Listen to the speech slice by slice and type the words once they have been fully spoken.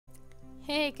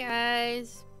Hey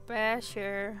guys,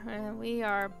 Basher, and we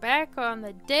are back on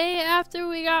the day after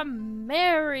we got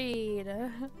married.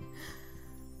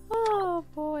 Oh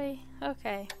boy,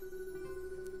 okay.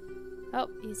 Oh,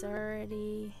 he's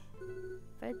already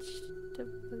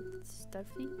vegetable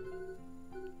stuffy.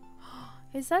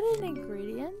 Is that an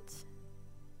ingredient?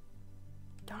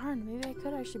 Darn, maybe I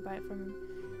could actually buy it from him.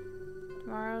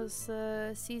 Tomorrow's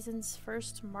the season's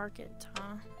first market,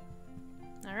 huh?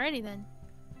 Alrighty then.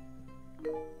 I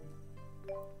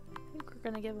think we're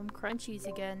gonna give him crunchies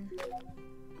again.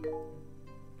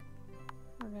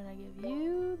 We're gonna give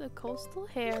you the coastal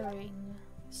herring,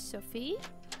 Sophie.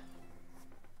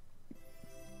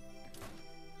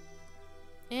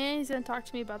 And he's gonna talk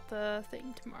to me about the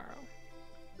thing tomorrow.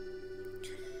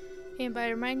 Hey, but I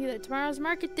remind you that tomorrow's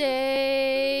market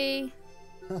day.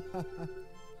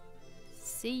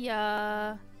 See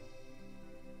ya.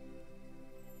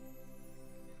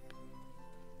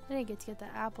 I didn't get to get the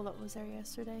apple that was there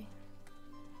yesterday.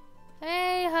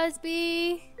 Hey,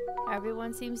 husband!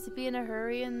 Everyone seems to be in a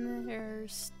hurry in their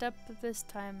step this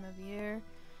time of year.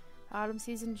 Autumn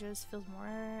season just feels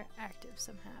more active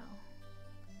somehow.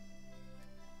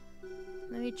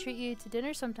 Let me treat you to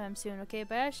dinner sometime soon, okay,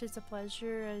 Bash? It's a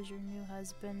pleasure as your new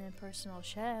husband and personal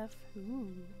chef. Ooh.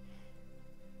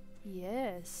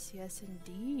 Yes, yes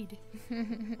indeed.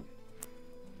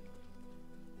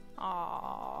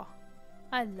 Aww.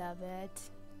 I love it.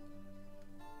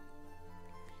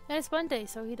 And it's Monday,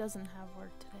 so he doesn't have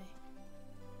work today.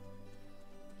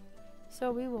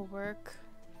 So we will work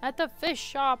at the fish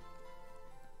shop.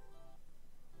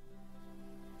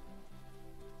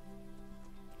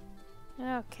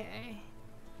 Okay.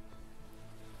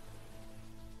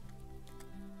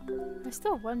 I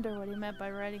still wonder what he meant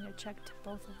by writing a check to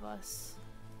both of us.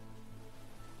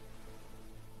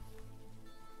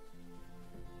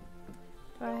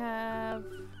 Do I have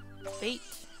bait?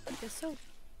 I guess so.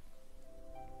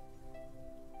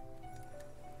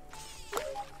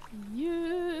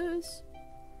 Yes!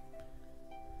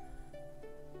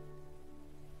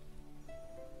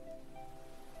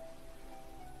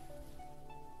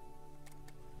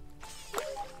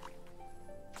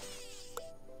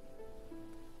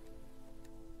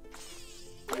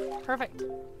 Perfect.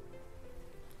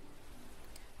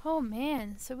 Oh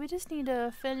man, so we just need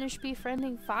to finish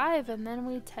befriending 5 and then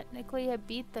we technically have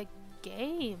beat the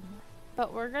game.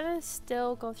 But we're gonna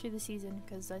still go through the season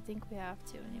because I think we have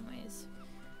to anyways.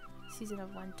 Season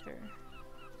of winter.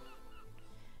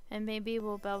 And maybe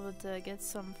we'll be able to get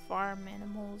some farm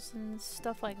animals and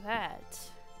stuff like that.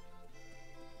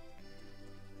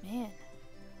 Man,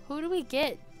 who do we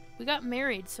get? We got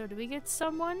married, so do we get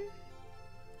someone?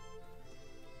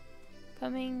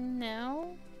 Coming now?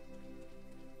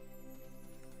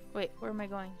 Wait, where am I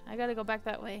going? I gotta go back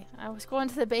that way. I was going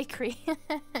to the bakery.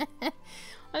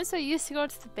 I'm so used to going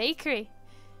to the bakery.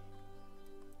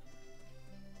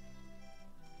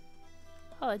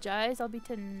 Apologize, I'll be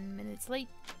 10 minutes late.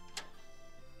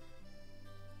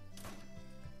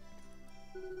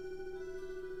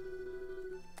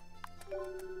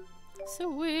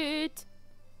 Sweet.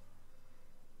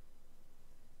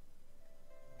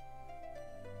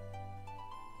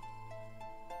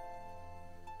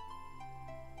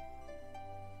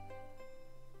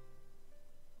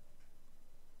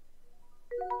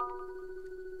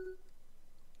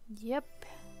 Yep.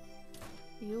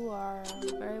 You are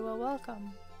very well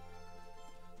welcome.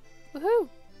 Woohoo!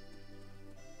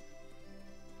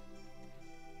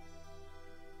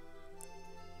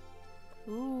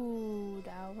 Ooh,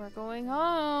 now we're going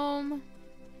home.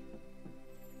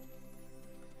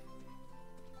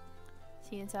 Is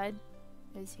he inside?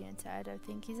 Is he inside? I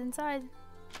think he's inside.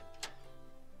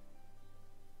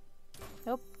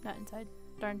 Nope, not inside.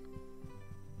 Darn.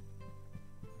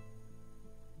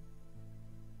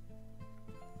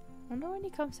 Wonder when he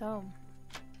comes home.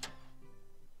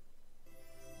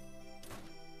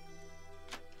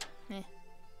 Eh.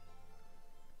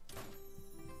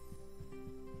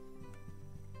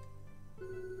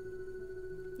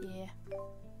 Yeah.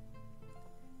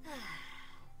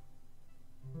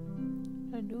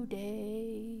 A new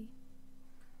day.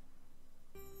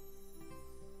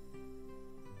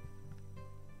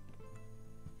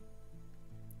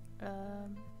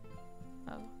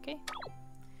 Okay.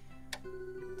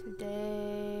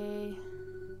 Today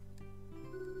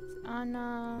is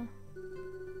Anna.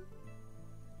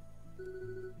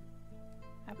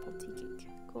 Apple tea cake.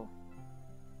 Cool.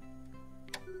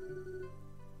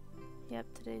 Yep,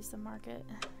 today's the market.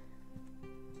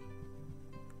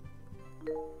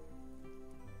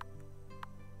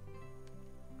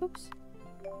 Oops.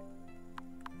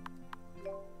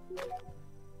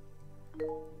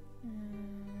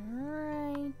 Alright.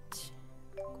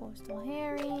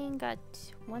 got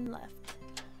one left.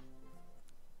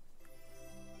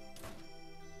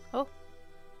 Oh.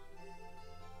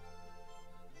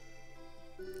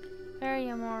 Very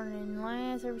morning,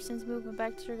 lads. Ever since moving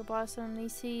back to Sugar Blossom,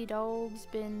 these sea dogs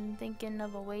been thinking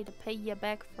of a way to pay you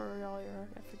back for all your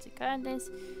efforts and kindness.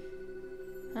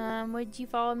 Would you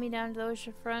follow me down to the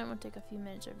ocean front? We'll take a few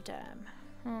minutes every time.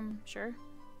 Sure.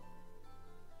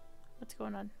 What's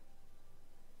going on?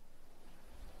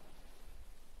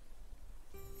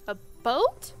 A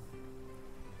boat?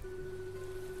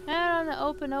 Out on the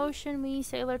open ocean, we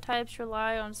sailor types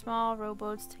rely on small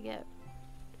rowboats to get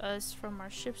us from our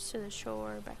ships to the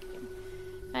shore back again.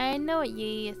 I know what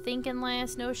ye thinking,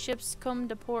 lass. No ships come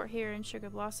to port here in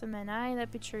Sugar Blossom, and aye,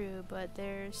 that be true, but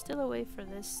there's still a way for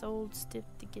this old stiff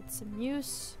to get some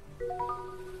use.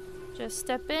 Just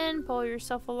step in, pull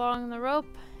yourself along the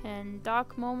rope, and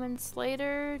dock moments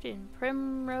later in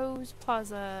Primrose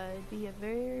Plaza. It'd be a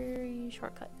very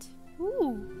shortcut.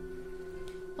 Ooh.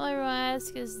 All everyone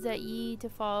asks is that ye to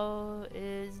follow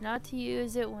is not to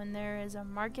use it when there is a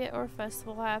market or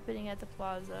festival happening at the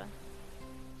plaza.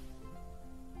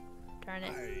 Darn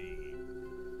it.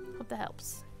 Hope that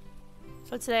helps.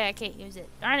 So today I can't use it.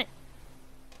 Darn it.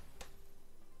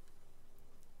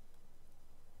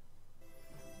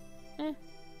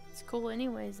 It's cool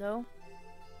anyways though.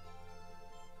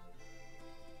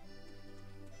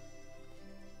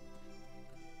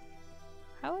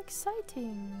 How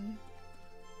exciting.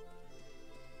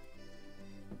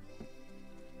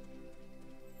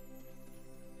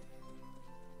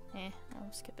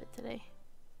 I'll skip it today.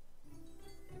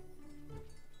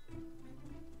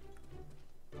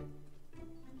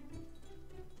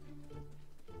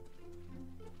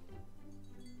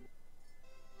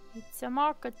 It's a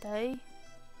market day.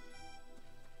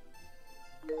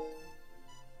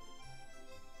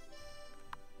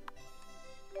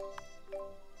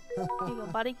 Here you go,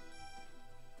 buddy.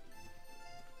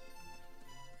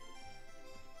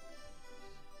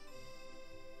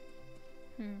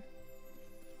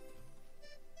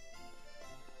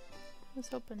 I was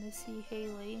hoping to see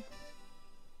Haley.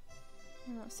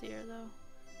 I don't see her though.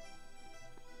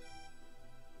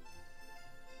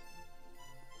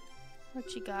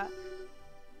 What you got?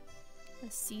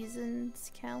 A seasons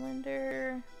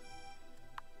calendar.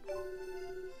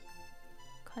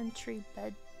 Country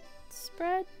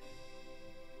bedspread.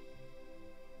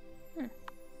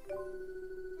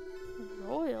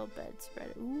 Royal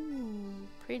bedspread. Ooh,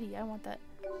 pretty. I want that.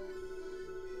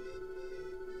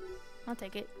 I'll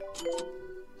take it.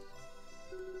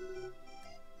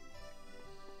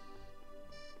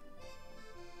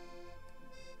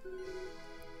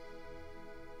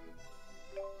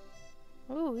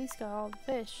 Ooh, he's got all the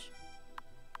fish.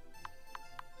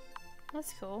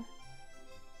 That's cool.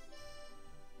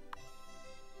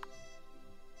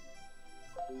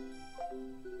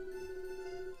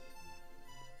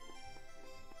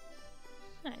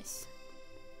 Nice.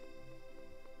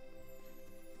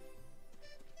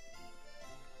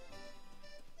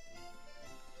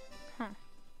 Huh.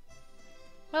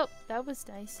 Well, that was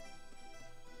nice.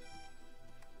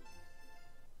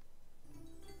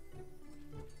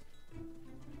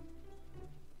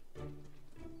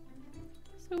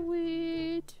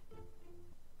 Sweet.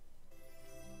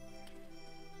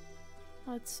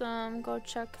 Let's go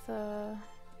check the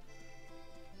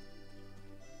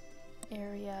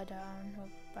area down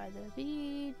by the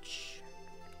beach.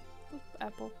 Oop,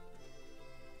 apple.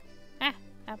 Ah,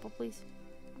 apple, please.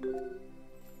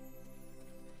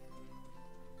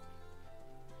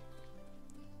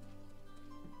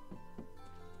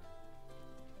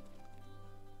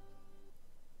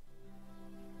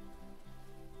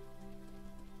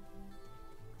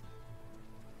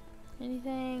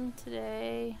 Anything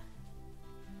today?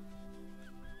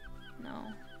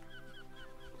 No.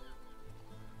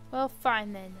 Well,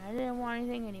 fine then. I didn't want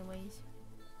anything anyways.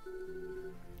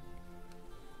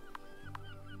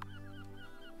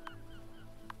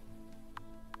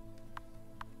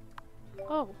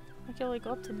 Oh, I can only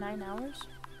go up to 9 hours?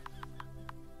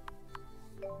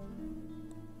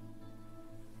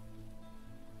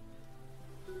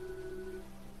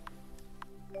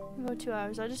 Go 2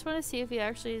 hours. I just want to see if he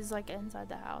actually is like inside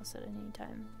the house at any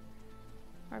time.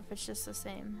 Or if it's just the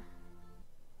same.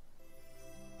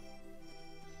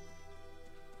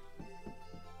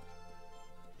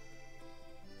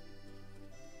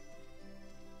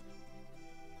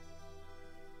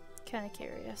 Kinda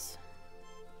curious.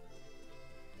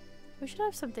 We should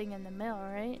have something in the mail,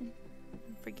 right?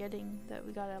 I'm forgetting that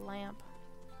we got a lamp.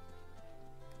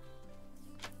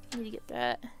 Need to get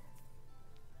that.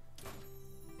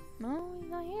 No, he's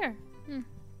not here.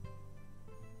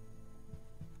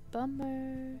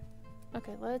 Bummer.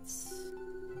 Okay, let's...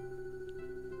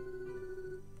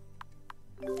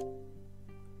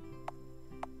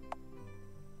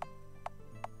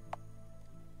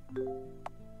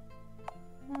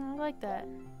 I like that.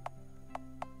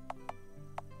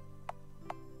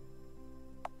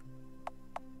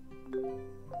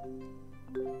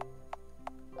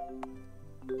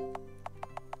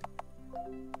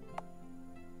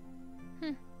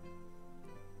 I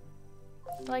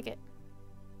like it.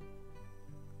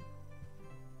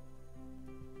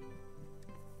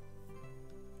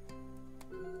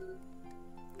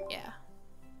 Yeah.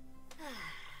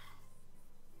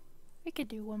 We could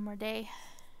do one more day,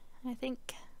 I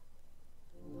think.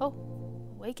 Oh,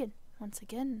 awaken once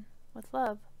again with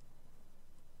love.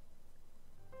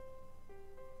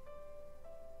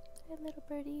 Hey, little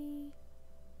birdie.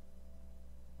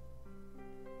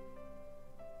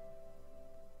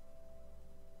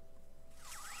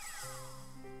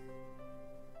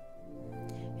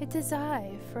 It is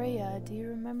I, Freya. Do you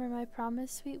remember my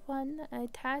promise, sweet one? I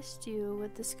tasked you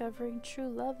with discovering true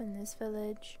love in this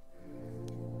village.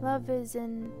 Love is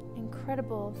an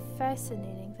incredible,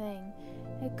 fascinating thing.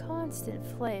 A constant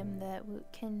flame that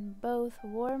can both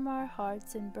warm our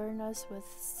hearts and burn us with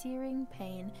searing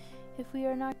pain if we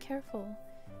are not careful.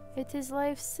 It is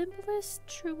life's simplest,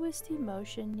 truest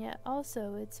emotion, yet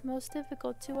also its most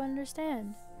difficult to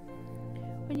understand.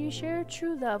 When you share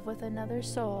true love with another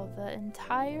soul, the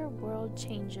entire world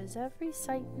changes. Every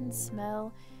sight and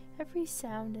smell, every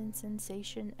sound and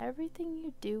sensation, everything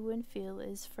you do and feel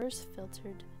is first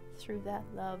filtered through that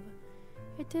love.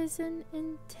 It is an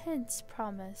intense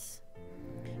promise.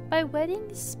 By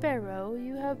wedding Sparrow,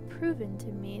 you have proven to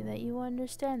me that you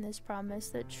understand this promise,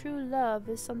 that true love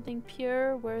is something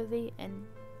pure, worthy, and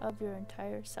of your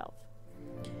entire self.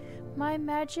 My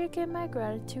magic and my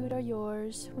gratitude are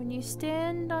yours. When you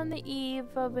stand on the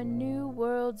eve of a new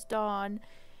world's dawn,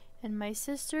 and my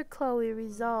sister Chloe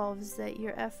resolves that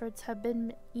your efforts have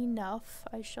been enough,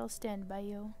 I shall stand by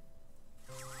you.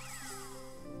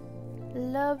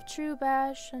 Love, true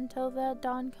Bash, until that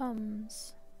dawn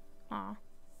comes. Aw.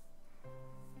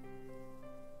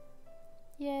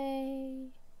 Yay.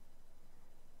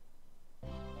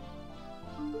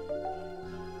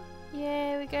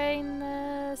 Yay, we gain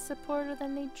the support of the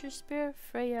nature spirit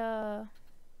Freya.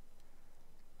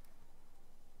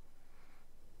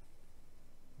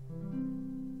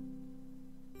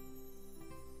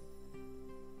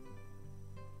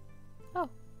 Oh,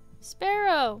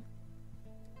 Sparrow!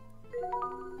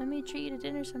 Let me treat you to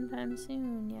dinner sometime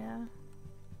soon, yeah.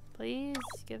 Please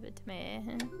give it to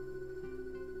me.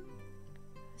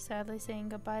 Sadly saying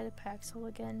goodbye to Paxel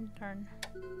again. Darn.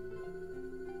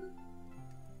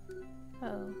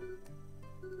 Oh.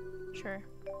 Sure.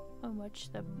 I'll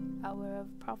watch the Hour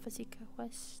of Prophecy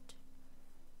quest.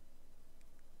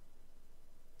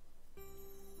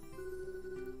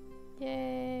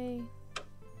 Yay!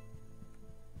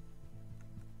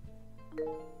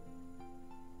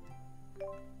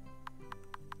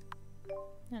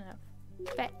 Enough.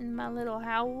 Fatten my little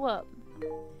howl up.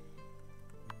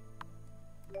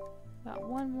 Got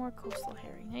one more coastal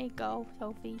herring. There you go,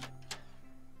 Sophie.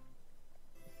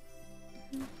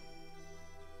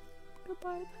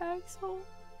 Goodbye, Paxel.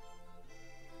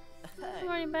 Good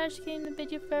morning, Bash. Came to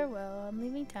bid you farewell. I'm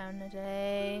leaving town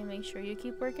today. Make sure you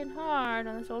keep working hard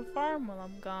on this old farm while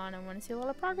I'm gone. I want to see a lot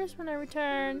of progress when I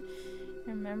return.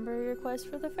 Remember your quest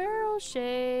for the feral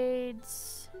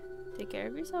shades. Take care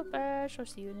of yourself, Bash. I'll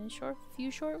see you in a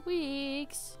few short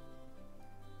weeks.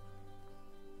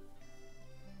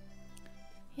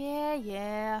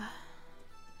 Yeah.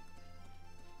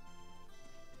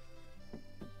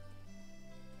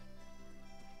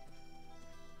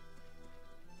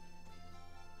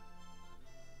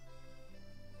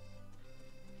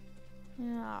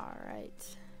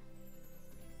 Alright.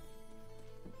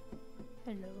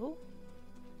 Hello?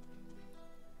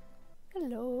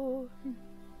 Hello?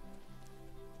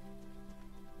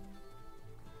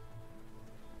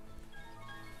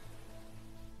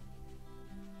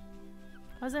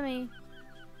 Wasn't me.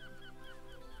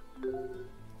 Okay.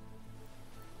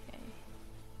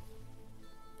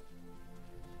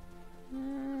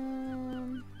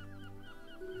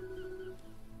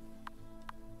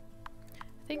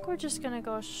 I think we're just gonna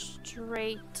go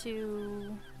straight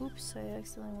to... Oops, I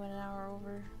accidentally went an hour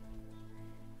over.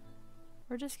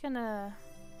 We're just gonna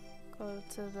go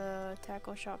to the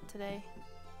tackle shop today.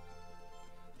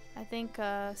 I think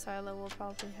Silo will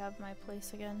probably have my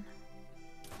place again.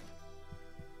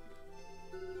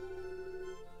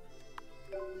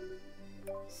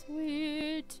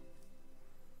 Sweet.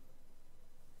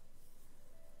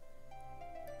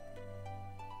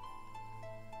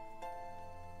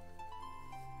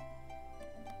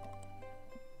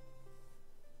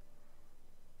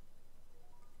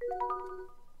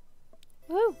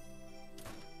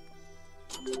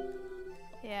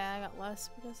 bus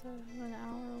because I'm an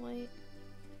hour late.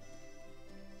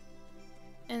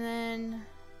 And then,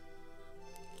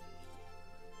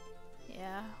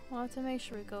 yeah, we'll have to make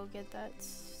sure we go get that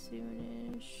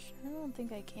soonish. I don't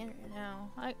think I can right now.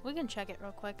 We can check it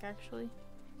real quick, actually.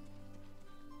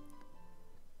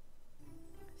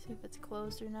 See if it's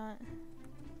closed or not.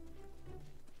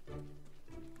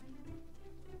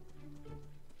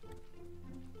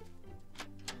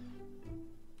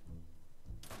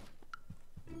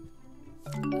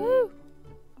 Woo!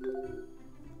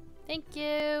 Thank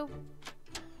you.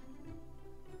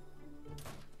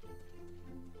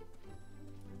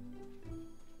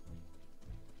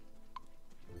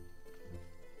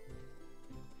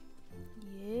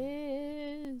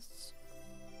 Yes.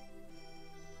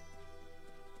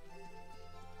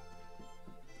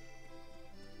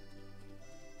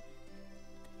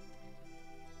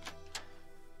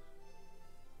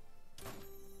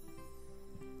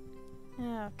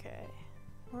 Okay.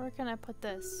 Where can I put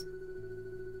this?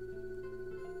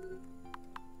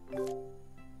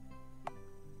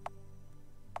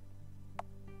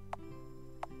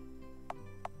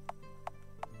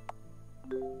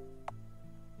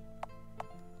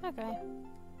 Okay.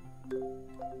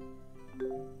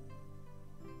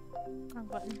 Wrong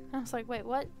button. I was like, wait,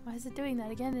 what? Why is it doing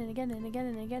that again and again and again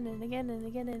and again and again and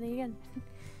again and again?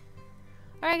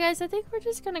 Alright guys, I think we're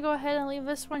just gonna go ahead and leave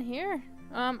this one here.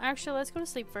 Actually, let's go to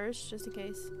sleep first, just in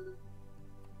case.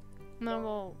 And then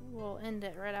we'll end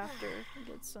it right after and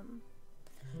get some,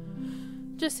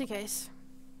 just in case.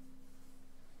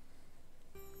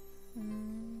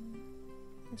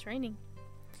 It's raining.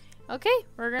 Okay,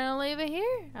 we're gonna leave it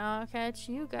here. I'll catch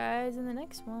you guys in the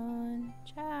next one.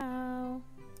 Ciao.